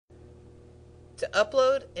To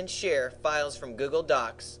upload and share files from Google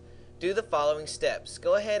Docs, do the following steps.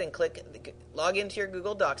 Go ahead and log into your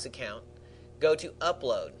Google Docs account. Go to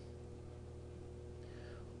Upload.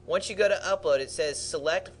 Once you go to Upload, it says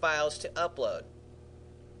Select Files to Upload.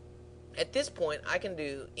 At this point, I can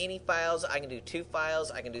do any files. I can do 2 files.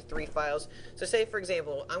 I can do 3 files. So say, for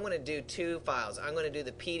example, I'm going to do 2 files. I'm going to do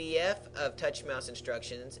the PDF of touch mouse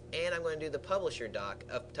instructions, and I'm going to do the publisher doc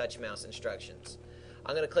of touch mouse instructions.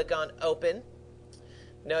 I'm going to click on Open.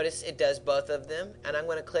 Notice it does both of them, and I'm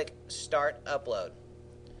going to click Start Upload.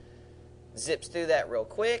 Zips through that real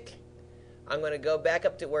quick. I'm going to go back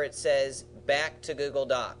up to where it says Back to Google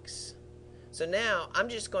Docs. So now I'm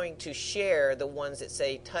just going to share the ones that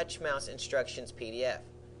say Touch Mouse Instructions PDF.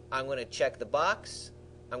 I'm going to check the box.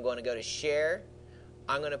 I'm going to go to Share.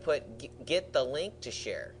 I'm going to put Get the link to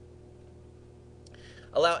share.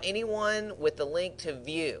 Allow anyone with the link to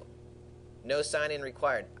view. No sign-in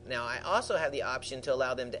required. Now I also have the option to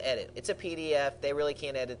allow them to edit. It's a PDF. They really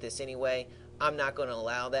can't edit this anyway. I'm not going to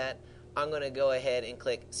allow that. I'm going to go ahead and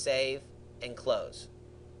click Save and Close.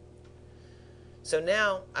 So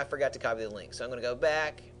now I forgot to copy the link. So I'm going to go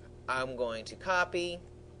back. I'm going to copy.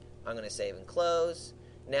 I'm going to save and close.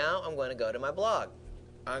 Now I'm going to go to my blog.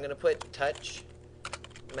 I'm going to put Touch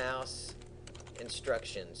Mouse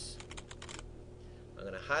Instructions. I'm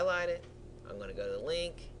going to highlight it. I'm going to go to the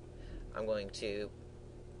link. I'm going to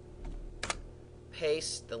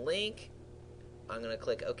paste the link. I'm going to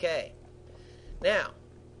click OK. Now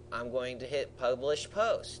I'm going to hit Publish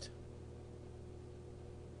Post.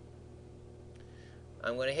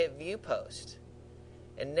 I'm going to hit View Post.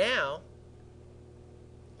 And now,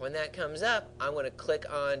 when that comes up, I'm going to click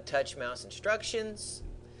on Touch Mouse Instructions.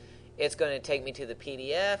 It's going to take me to the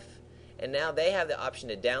PDF. And now they have the option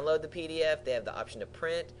to download the PDF. They have the option to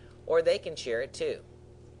print. Or they can share it too.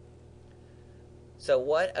 So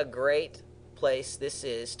what a great place this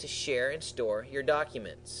is to share and store your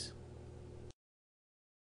documents.